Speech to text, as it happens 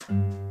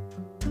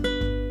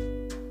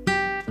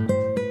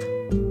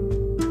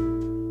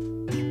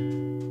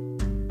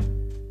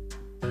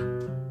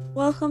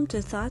Welcome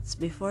to Thoughts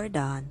Before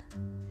Dawn.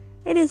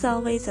 It is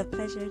always a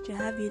pleasure to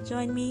have you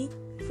join me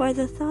for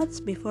the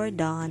Thoughts Before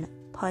Dawn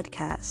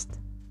podcast.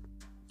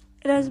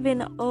 It has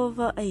been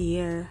over a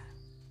year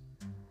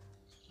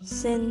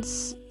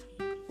since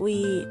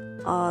we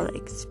all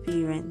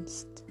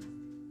experienced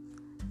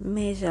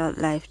major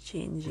life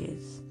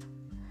changes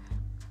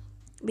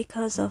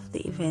because of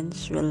the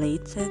events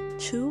related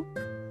to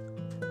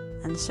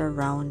and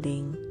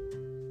surrounding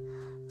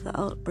the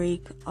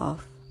outbreak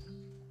of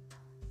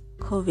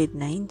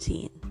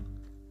COVID-19.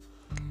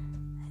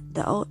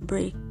 The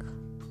outbreak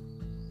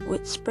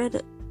which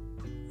spread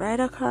right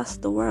across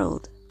the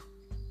world.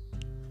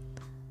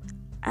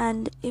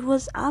 And it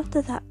was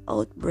after that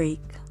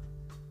outbreak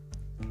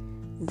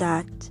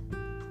that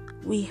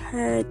we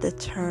heard the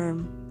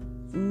term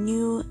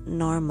new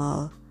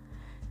normal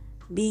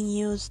being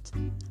used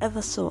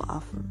ever so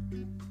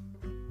often.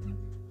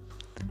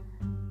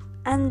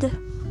 And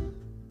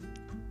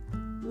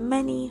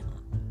many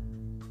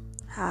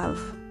have,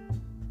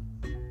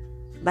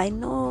 by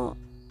no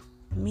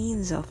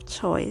means of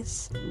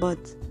choice, but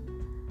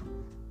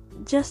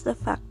just the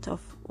fact of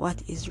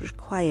what is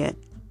required,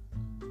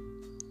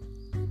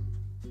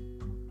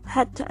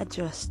 had to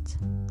adjust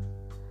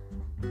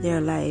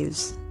their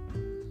lives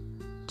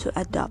to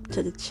adapt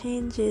to the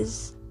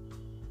changes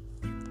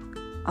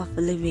of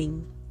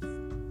living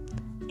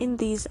in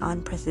these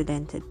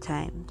unprecedented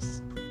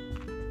times.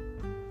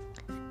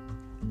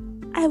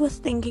 I was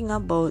thinking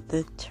about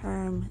the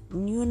term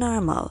new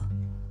normal.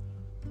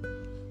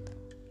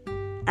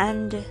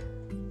 And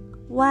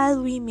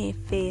while we may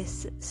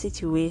face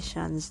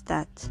situations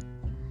that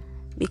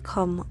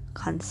become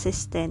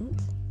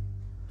consistent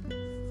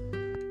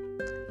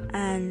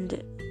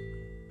and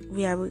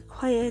we are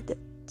required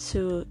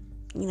to,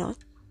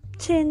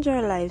 change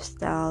our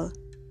lifestyle,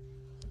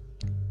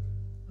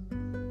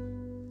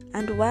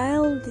 and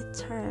while the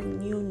term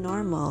new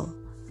normal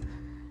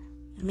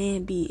may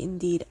be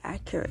indeed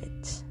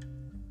accurate,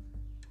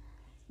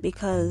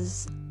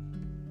 because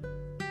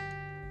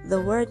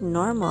the word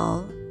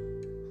normal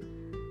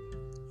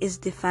is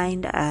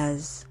defined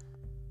as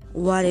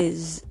what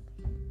is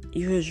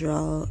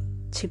usual,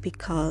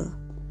 typical,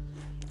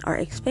 or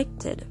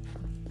expected.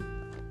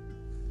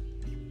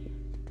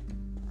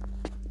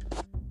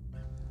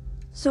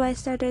 So I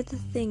started to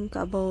think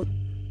about,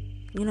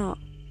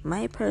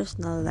 my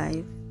personal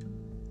life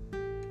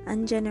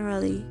and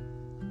generally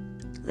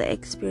the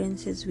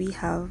experiences we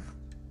have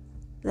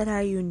that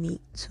are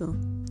unique to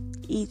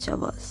each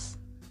of us.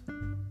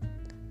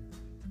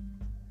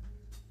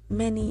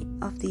 Many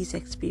of these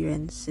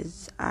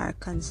experiences are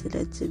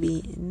considered to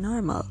be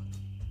normal.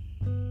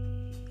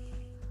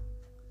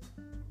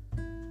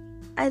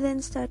 I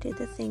then started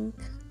to think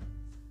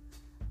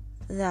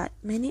that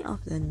many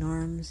of the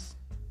norms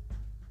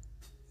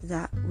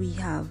that we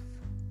have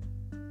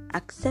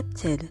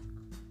accepted,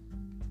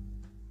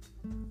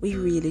 we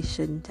really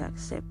shouldn't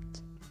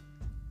accept.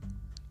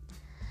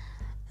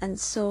 And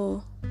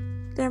so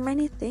there are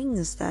many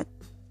things that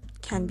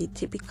can be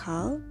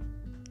typical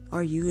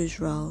or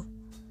usual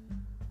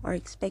or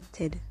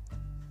expected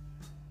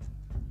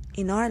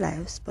in our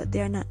lives, but they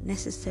are not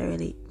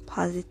necessarily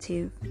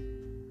positive,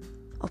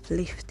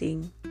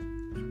 uplifting,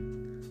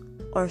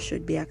 or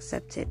should be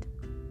accepted.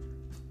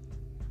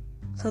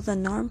 So the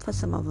norm for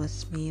some of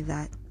us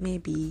may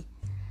be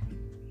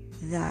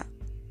that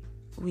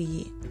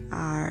we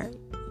are,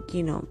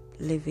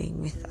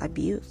 living with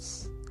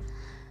abuse.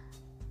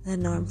 The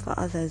norm for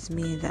others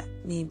may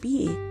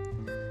be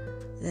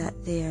that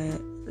they are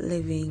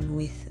living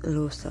with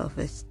low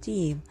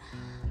self-esteem.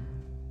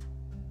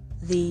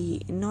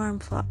 The norm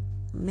for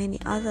many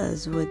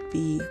others would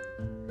be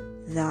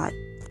that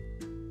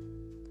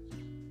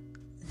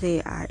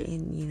they are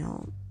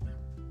in,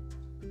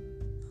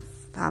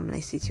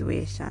 family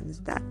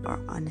situations that are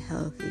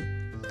unhealthy,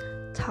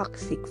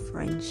 toxic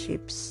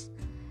friendships,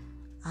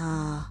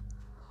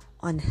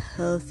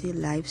 unhealthy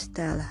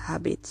lifestyle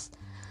habits.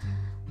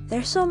 There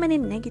are so many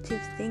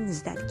negative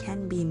things that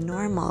can be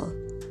normal.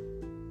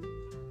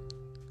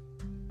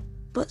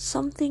 But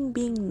something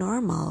being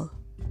normal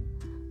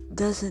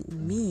doesn't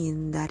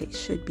mean that it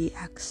should be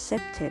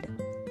accepted.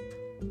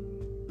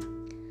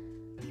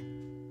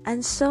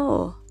 And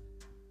so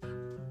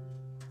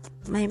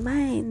my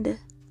mind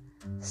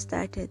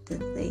started to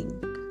think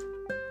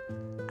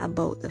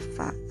about the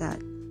fact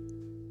that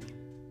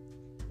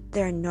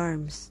there are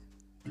norms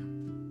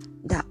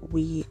that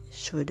we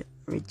should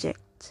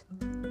reject.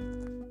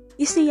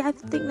 You see, I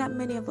think that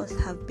many of us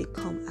have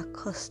become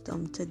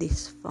accustomed to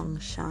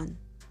dysfunction.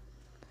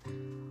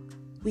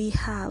 We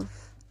have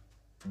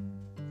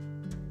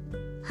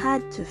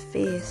had to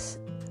face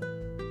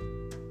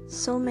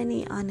so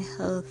many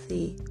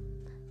unhealthy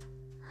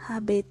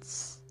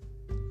habits,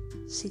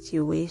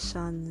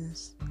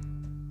 situations,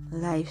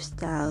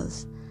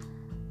 lifestyles,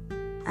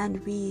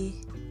 and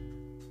we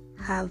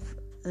have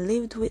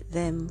lived with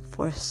them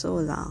for so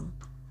long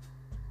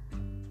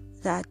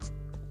that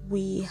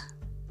we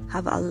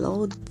have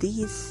allowed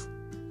these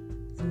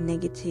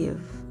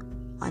negative,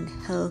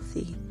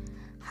 unhealthy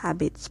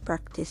habits,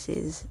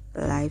 practices,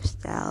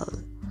 lifestyle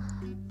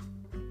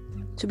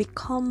to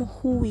become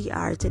who we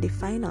are, to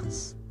define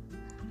us.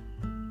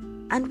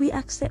 And we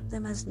accept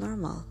them as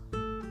normal.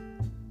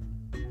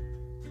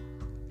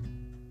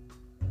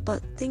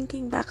 But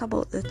thinking back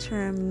about the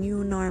term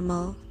new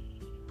normal,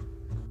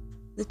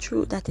 the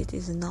truth that it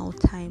is now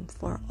time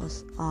for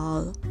us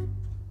all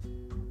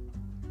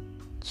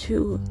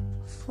to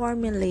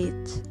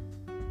formulate,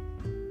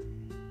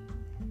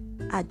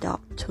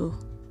 adopt to,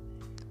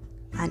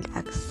 and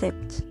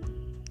accept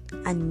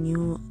a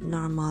new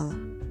normal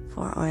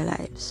for our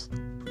lives.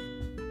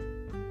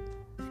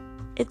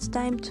 It's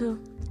time to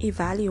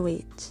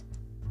evaluate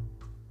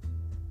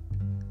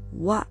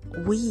what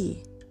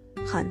we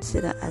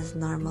consider as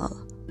normal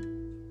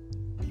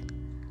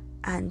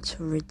and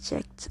to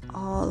reject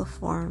all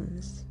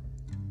forms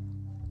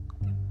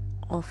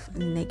of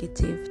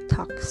negative,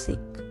 toxic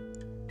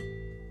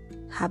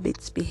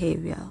habits,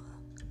 behavior,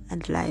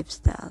 and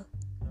lifestyle,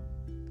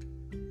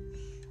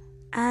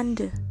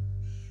 and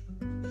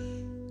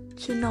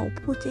to now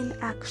put in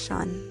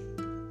action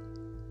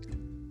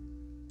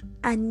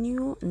a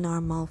new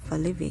normal for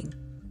living.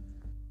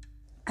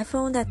 I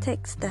found a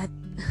text that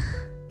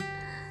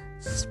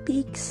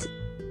speaks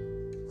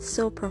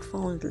so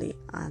profoundly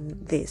on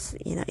this.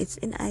 It's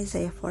in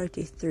Isaiah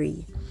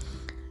 43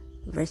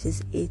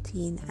 verses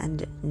 18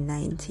 and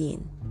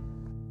 19.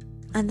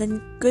 And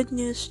the Good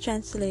News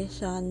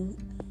Translation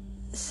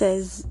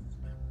says,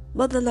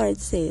 "But the Lord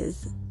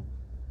says,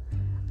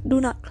 do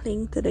not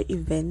cling to the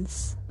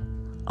events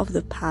of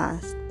the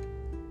past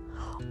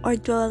or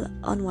dwell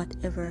on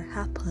whatever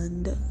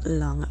happened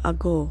long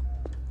ago.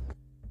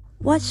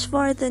 Watch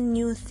for the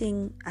new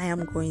thing I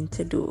am going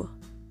to do.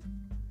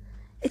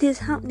 It is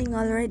happening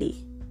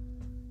already.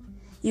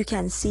 You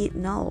can see it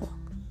now.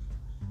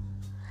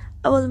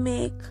 I will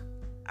make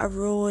a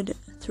road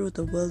through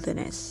the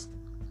wilderness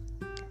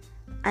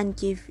and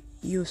give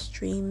you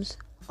streams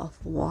of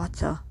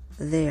water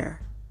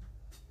there."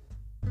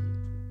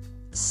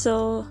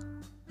 So,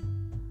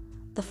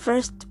 the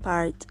first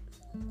part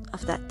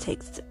of that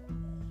text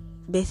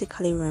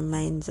basically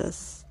reminds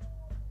us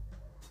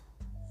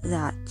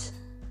that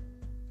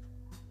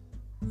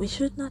we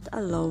should not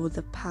allow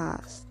the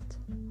past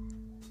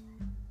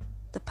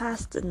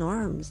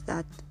norms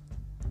that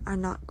are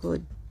not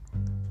good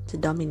to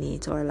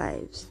dominate our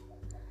lives,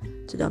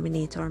 to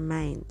dominate our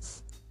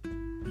minds.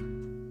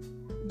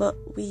 But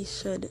we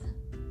should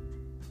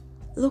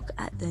look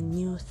at the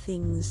new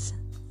things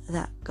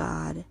that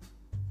God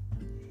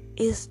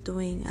is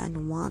doing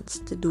and wants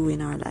to do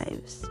in our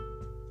lives.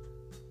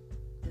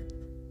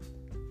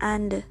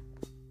 And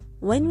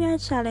when we are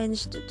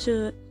challenged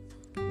to,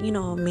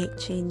 make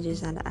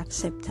changes and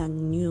accept a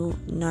new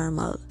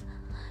normal,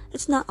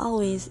 it's not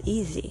always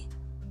easy.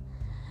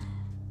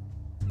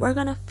 We're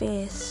gonna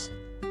face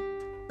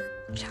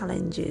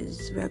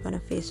challenges, we're gonna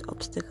face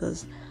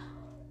obstacles,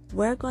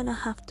 we're gonna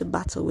have to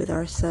battle with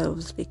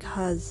ourselves,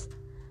 because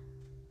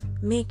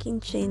making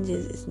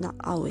changes is not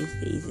always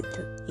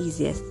the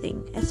easiest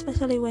thing,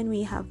 especially when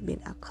we have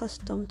been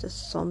accustomed to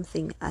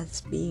something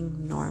as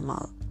being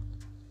normal.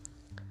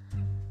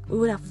 We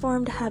would have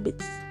formed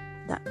habits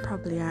that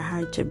probably are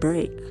hard to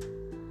break.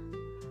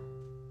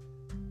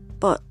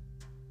 But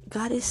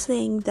God is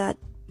saying that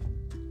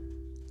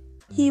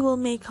He will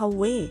make a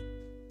way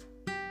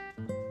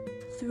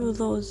through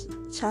those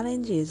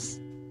challenges,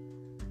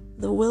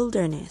 the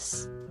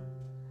wilderness,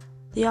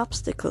 the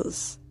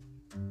obstacles,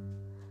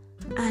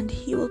 and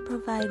He will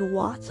provide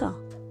water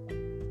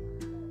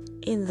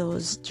in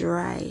those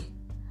dry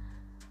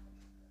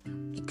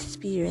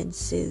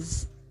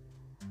experiences.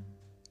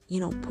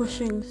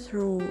 Pushing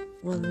through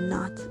will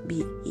not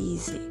be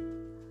easy,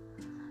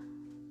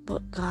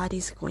 but God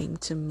is going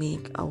to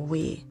make a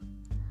way.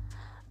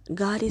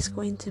 God is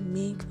going to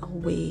make a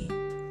way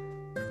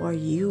for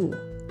you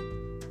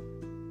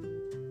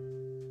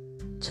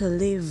to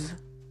live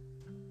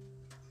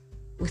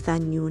with a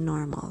new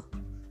normal.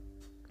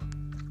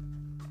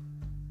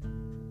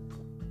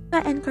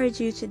 I encourage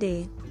you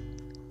today,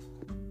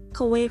 look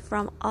away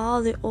from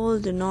all the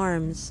old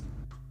norms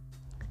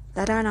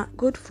that are not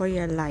good for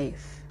your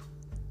life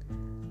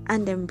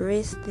and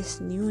embrace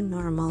this new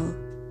normal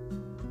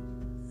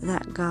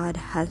that God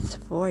has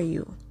for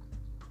you.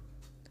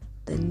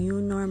 The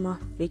new norm of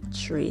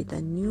victory,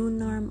 the new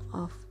norm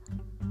of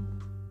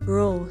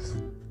growth,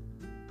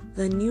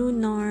 the new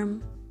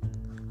norm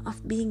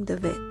of being the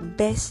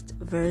best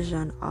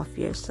version of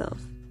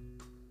yourself.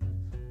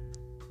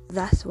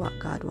 That's what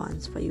God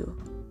wants for you.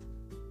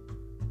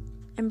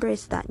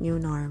 Embrace that new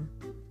norm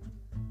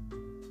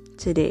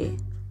today.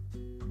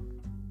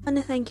 I want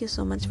to thank you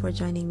so much for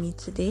joining me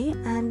today,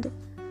 and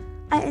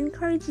I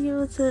encourage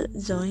you to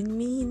join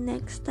me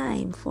next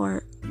time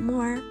for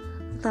more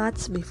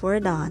Thoughts Before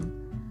Dawn.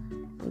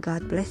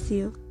 God bless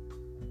you.